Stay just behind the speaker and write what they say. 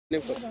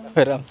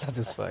But I'm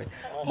satisfied.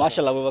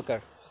 Marshall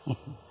Abubakar.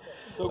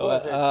 So go Well,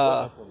 ahead.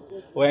 What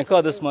happened? we're in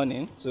court this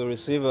morning to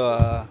receive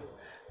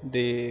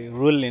the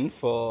ruling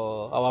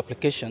for our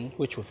application,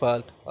 which we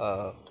filed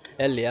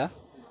earlier,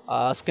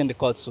 asking the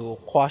court to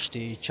quash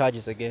the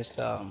charges against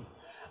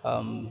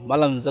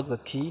Malam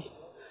Zakzaky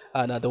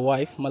and the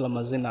wife, Malam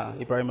Mazina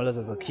Ibrahim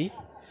Zakzaky.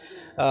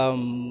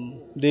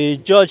 The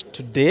judge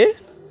today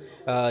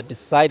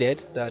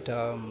decided that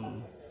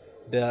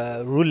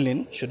the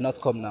ruling should not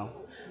come now.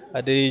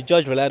 The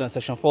judge relied on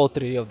Section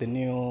 4.3 of the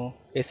new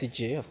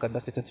ACJ of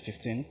Kaduna State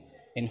 2015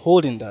 in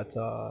holding that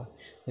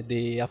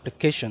the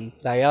application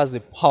that he has the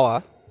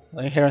power,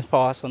 inherent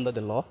powers under the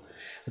law,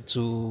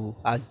 to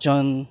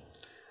adjourn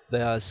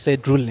the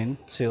said ruling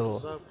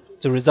till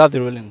to reserve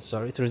the ruling,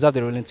 sorry, to reserve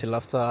the ruling till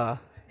after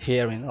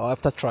hearing or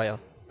after trial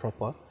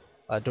proper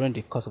during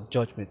the course of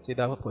judgment,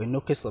 either for a no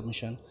case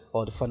submission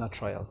or the final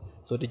trial.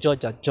 So the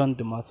judge adjourned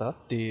the matter,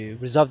 they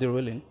reserved the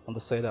ruling on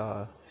the said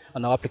on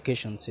our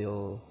application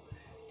till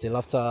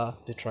after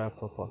the trial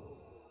proper.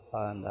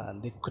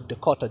 And the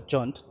court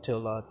adjourned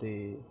till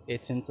the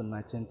 18th and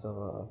 19th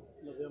of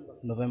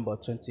November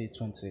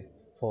 2020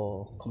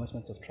 for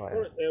commencement of trial.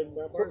 Sorry,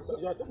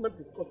 your statement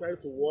is contrary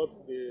to what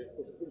the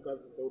prosecuting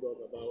counsel told us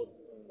about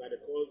that the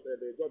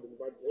judge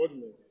delivered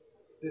judgment.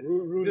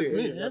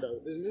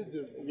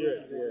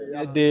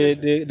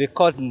 The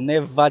court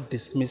never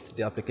dismissed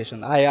the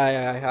application. I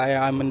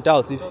am in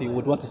doubt if he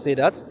would want to say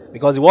that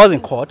because he was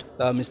in court.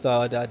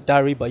 Mr.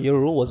 Dari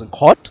Bayero was in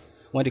court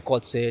when the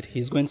court said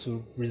he's going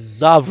to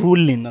reserve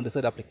ruling on the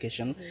said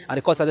application, and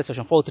the court cited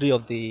Section 4.3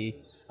 of the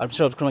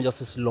Administration of Criminal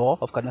Justice Law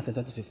of Kaduna State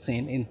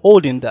 2015 in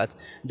holding that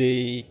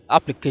the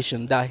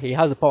application that he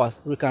has the powers.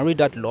 We can read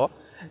that law.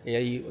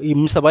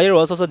 Mr. Bayero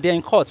was also there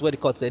in court where the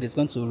court said he's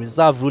going to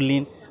reserve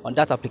ruling on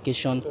that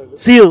application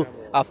till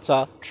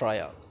after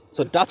trial.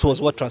 So that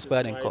was what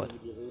transpired in court.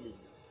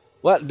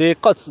 Well, the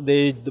court,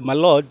 my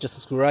Lord,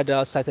 Justice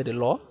Kurada cited the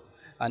law,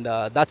 and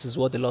that is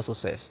what the law also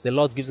says. The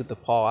law gives it the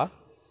power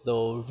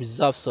to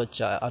reserve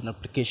such an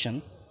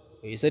application.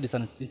 He said it's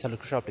an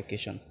interlocutory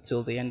application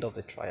till the end of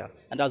the trial,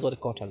 and that's what the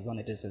court has done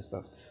in this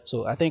instance.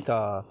 So I think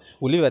we'll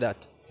leave it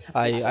at that.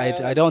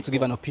 I don't want to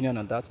give an opinion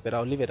on that, but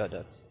I'll leave it at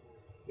that.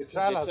 The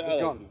trial has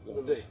begun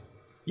today.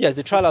 Yes,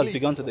 the trial has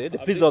begun today. The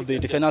pleas of the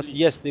defendants,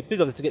 yes, the pleas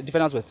of the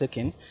defendants were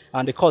taken,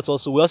 and the court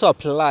also, we also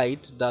applied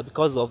that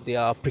because of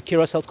their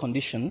precarious health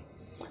condition,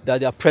 that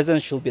their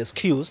presence should be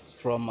excused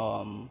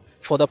from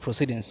further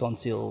proceedings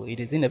until it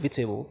is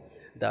inevitable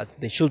that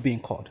they should be in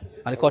court.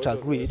 And the court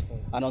agreed,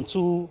 and on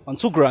two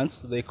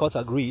grounds, the court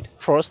agreed.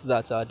 First,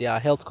 that their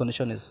health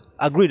condition is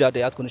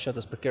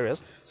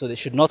precarious, so they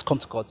should not come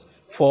to court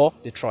for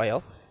the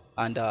trial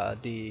and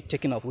the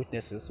taking of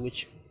witnesses,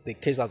 which the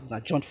case has been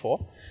adjourned for.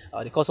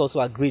 The court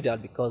also agreed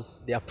that because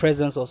their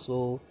presence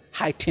also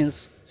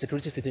heightens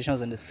security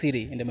situations in the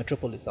city, in the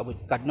metropolis,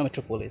 Kaduna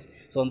metropolis.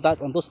 So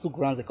on those two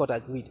grounds, the court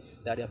agreed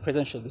that their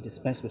presence should be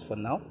dispensed with for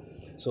now.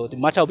 So the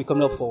matter will be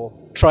coming up for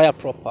trial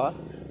proper.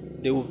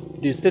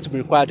 The state will be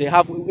required. They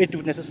have 8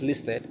 witnesses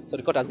listed, so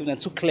the court has given them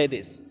 2 clear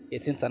days,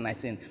 18th and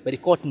 19th. But the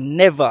court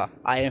never,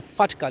 I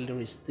emphatically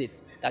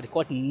restate, that the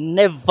court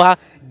never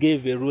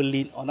gave a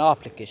ruling on our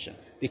application.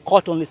 The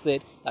court only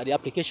said that the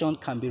application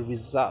can be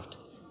reserved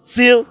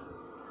till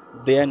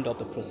the end of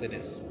the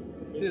proceedings,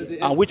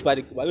 and which by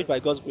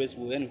God's grace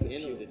will end with the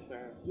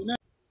appeal.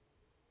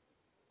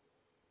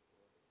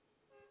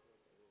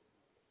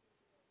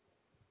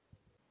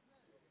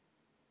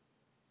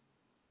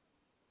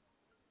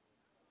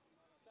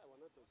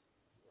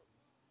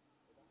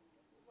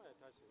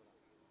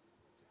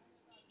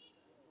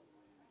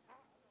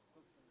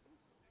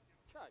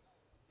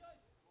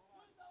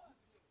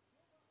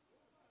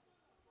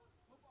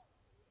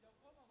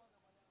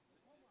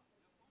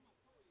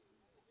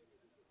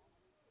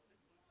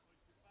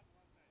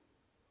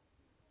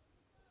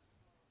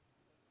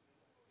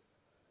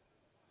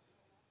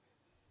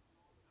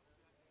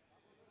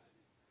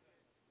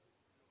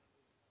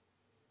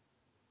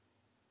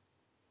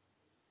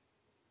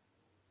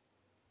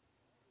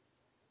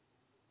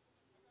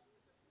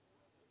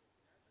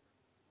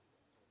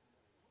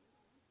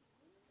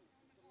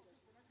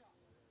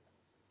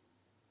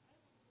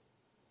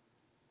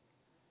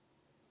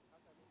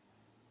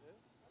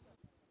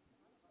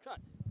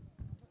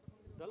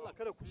 Allah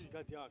kada ku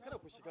shiga jiya, kada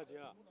ku shiga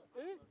jiya.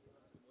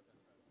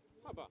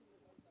 Haba.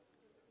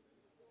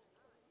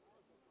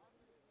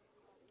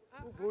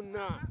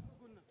 Gunna.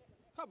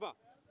 Haba.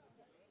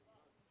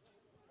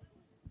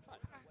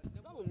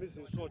 That was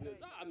missing short. That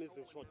are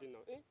missing short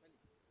now. A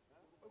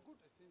good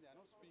thing they are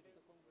not speed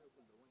somewhere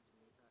from the one to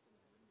make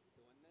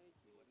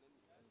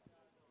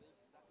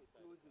that is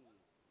closing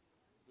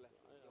glass.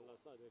 Allah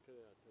sa da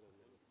kare ya tare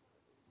ne.